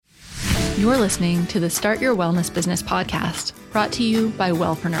You're listening to the Start Your Wellness Business podcast, brought to you by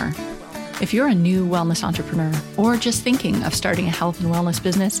Wellpreneur. If you're a new wellness entrepreneur or just thinking of starting a health and wellness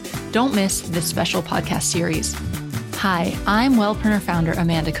business, don't miss this special podcast series. Hi, I'm Wellpreneur founder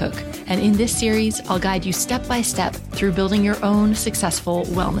Amanda Cook, and in this series, I'll guide you step by step through building your own successful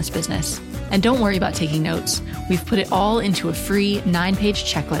wellness business. And don't worry about taking notes. We've put it all into a free 9-page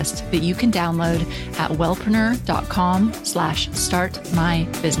checklist that you can download at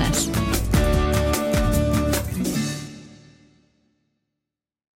wellpreneur.com/startmybusiness.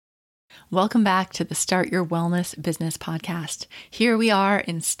 Welcome back to the Start Your Wellness Business podcast. Here we are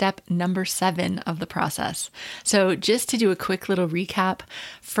in step number 7 of the process. So just to do a quick little recap,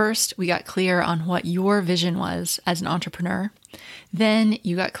 first we got clear on what your vision was as an entrepreneur. Then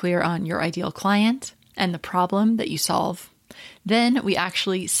you got clear on your ideal client and the problem that you solve. Then we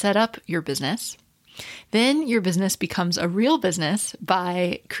actually set up your business. Then your business becomes a real business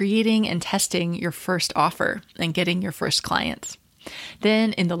by creating and testing your first offer and getting your first clients.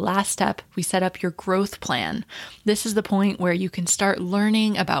 Then in the last step, we set up your growth plan. This is the point where you can start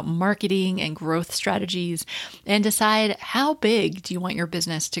learning about marketing and growth strategies and decide how big do you want your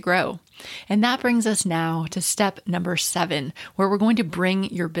business to grow. And that brings us now to step number 7, where we're going to bring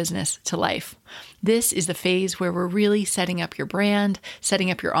your business to life. This is the phase where we're really setting up your brand,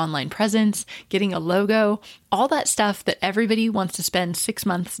 setting up your online presence, getting a logo, all that stuff that everybody wants to spend 6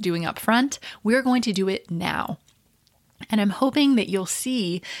 months doing up front. We're going to do it now. And I'm hoping that you'll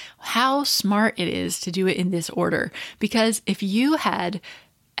see how smart it is to do it in this order. Because if you had,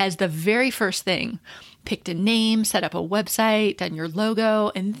 as the very first thing, picked a name, set up a website, done your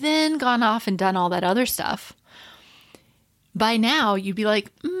logo, and then gone off and done all that other stuff, by now you'd be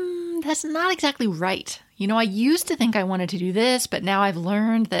like, that's not exactly right. You know, I used to think I wanted to do this, but now I've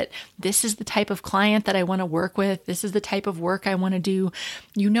learned that this is the type of client that I want to work with. This is the type of work I want to do.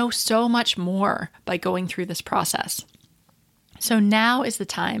 You know so much more by going through this process. So now is the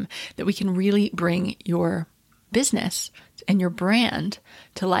time that we can really bring your business and your brand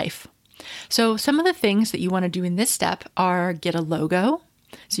to life. So some of the things that you want to do in this step are get a logo.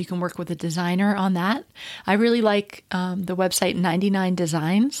 So you can work with a designer on that. I really like the website 99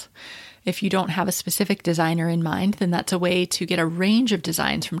 Designs. If you don't have a specific designer in mind, then that's a way to get a range of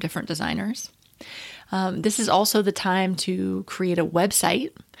designs from different designers. This is also the time to create a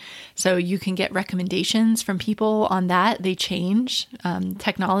website. So you can get recommendations from people on that. They change.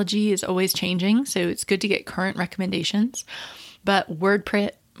 Technology is always changing, so it's good to get current recommendations. But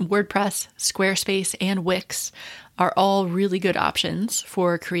WordPress, Squarespace, and Wix are all really good options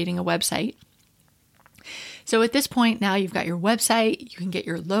for creating a website. So at this point now you've got your website, you can get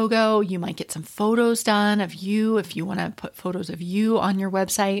your logo, you might get some photos done of you if you want to put photos of you on your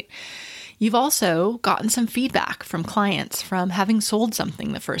website. You've also gotten some feedback from clients from having sold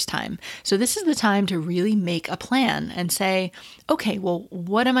something the first time. So this is the time to really make a plan and say, okay, well,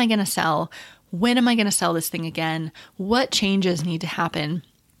 what am I going to sell? When am I going to sell this thing again? What changes need to happen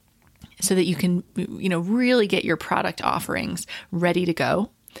so that you can, really get your product offerings ready to go?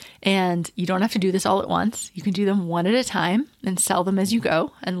 And you don't have to do this all at once. You can do them one at a time and sell them as you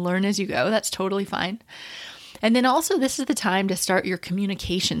go and learn as you go. That's totally fine. And then also this is the time to start your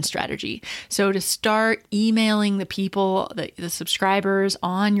communication strategy. So to start emailing the people, the subscribers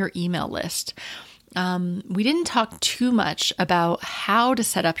on your email list. We didn't talk too much about how to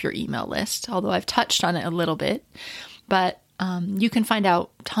set up your email list, although I've touched on it a little bit, but you can find out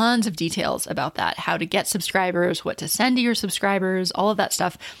tons of details about that, how to get subscribers, what to send to your subscribers, all of that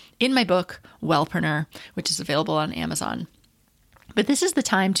stuff in my book, Wellpreneur, which is available on Amazon. But this is the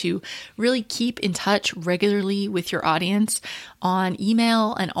time to really keep in touch regularly with your audience on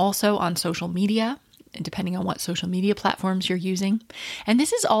email and also on social media, depending on what social media platforms you're using. And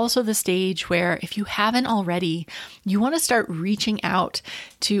this is also the stage where, if you haven't already, you want to start reaching out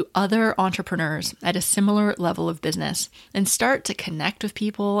to other entrepreneurs at a similar level of business and start to connect with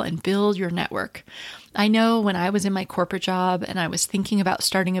people and build your network. I know when I was in my corporate job and I was thinking about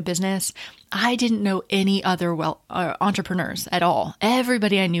starting a business, I didn't know any other entrepreneurs at all.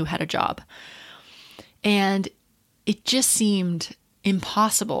 Everybody I knew had a job. And it just seemed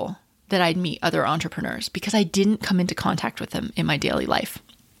impossible that I'd meet other entrepreneurs because I didn't come into contact with them in my daily life.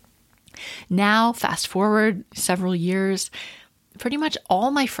 Now, fast forward several years, pretty much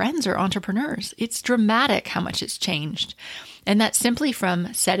all my friends are entrepreneurs. It's dramatic how much it's changed. And that's simply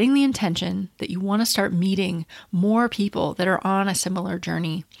from setting the intention that you want to start meeting more people that are on a similar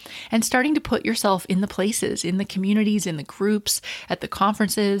journey and starting to put yourself in the places, in the communities, in the groups, at the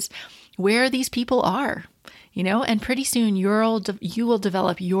conferences where these people are. and pretty soon you will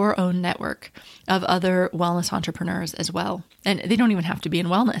develop your own network of other wellness entrepreneurs as well. And they don't even have to be in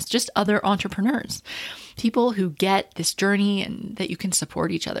wellness, just other entrepreneurs, people who get this journey and that you can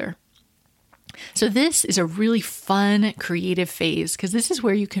support each other. So this is a really fun, creative phase because this is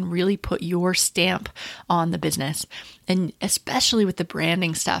where you can really put your stamp on the business. And especially with the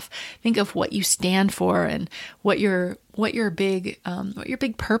branding stuff, think of what you stand for and what your big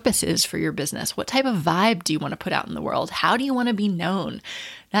purpose is for your business. What type of vibe do you want to put out in the world? How do you want to be known?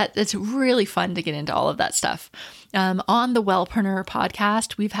 That's really fun to get into all of that stuff. On the Wellpreneur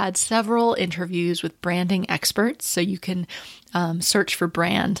podcast, we've had several interviews with branding experts. So you can search for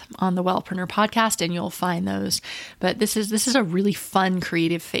brand on the Wellpreneur podcast and you'll find those. But this is a really fun,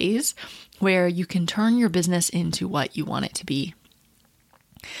 creative phase where you can turn your business into what you want it to be.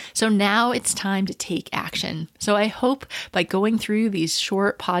 So now it's time to take action. So I hope by going through these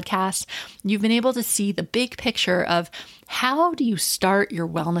short podcasts, you've been able to see the big picture of how do you start your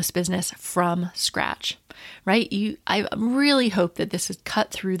wellness business from scratch, right? I really hope that this has cut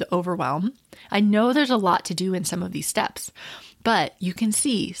through the overwhelm. I know there's a lot to do in some of these steps, but you can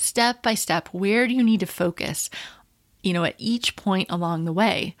see step by step, where do you need to focus, at each point along the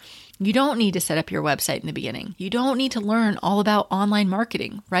way. You don't need to set up your website in the beginning. You don't need to learn all about online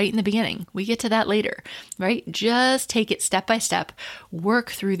marketing right in the beginning. We get to that later, right? Just take it step by step, work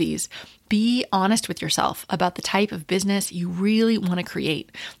through these. Be honest with yourself about the type of business you really want to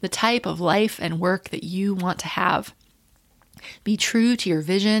create, the type of life and work that you want to have. Be true to your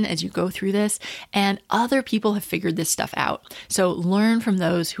vision as you go through this, and other people have figured this stuff out. So learn from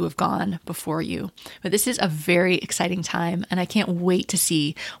those who have gone before you. But this is a very exciting time, and I can't wait to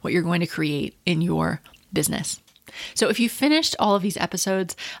see what you're going to create in your business. So if you finished all of these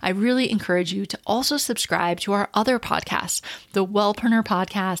episodes, I really encourage you to also subscribe to our other podcasts. The Wellpreneur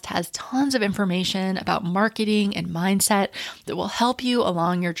podcast has tons of information about marketing and mindset that will help you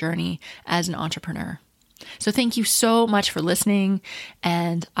along your journey as an entrepreneur. So thank you so much for listening,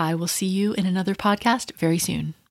 and I will see you in another podcast very soon.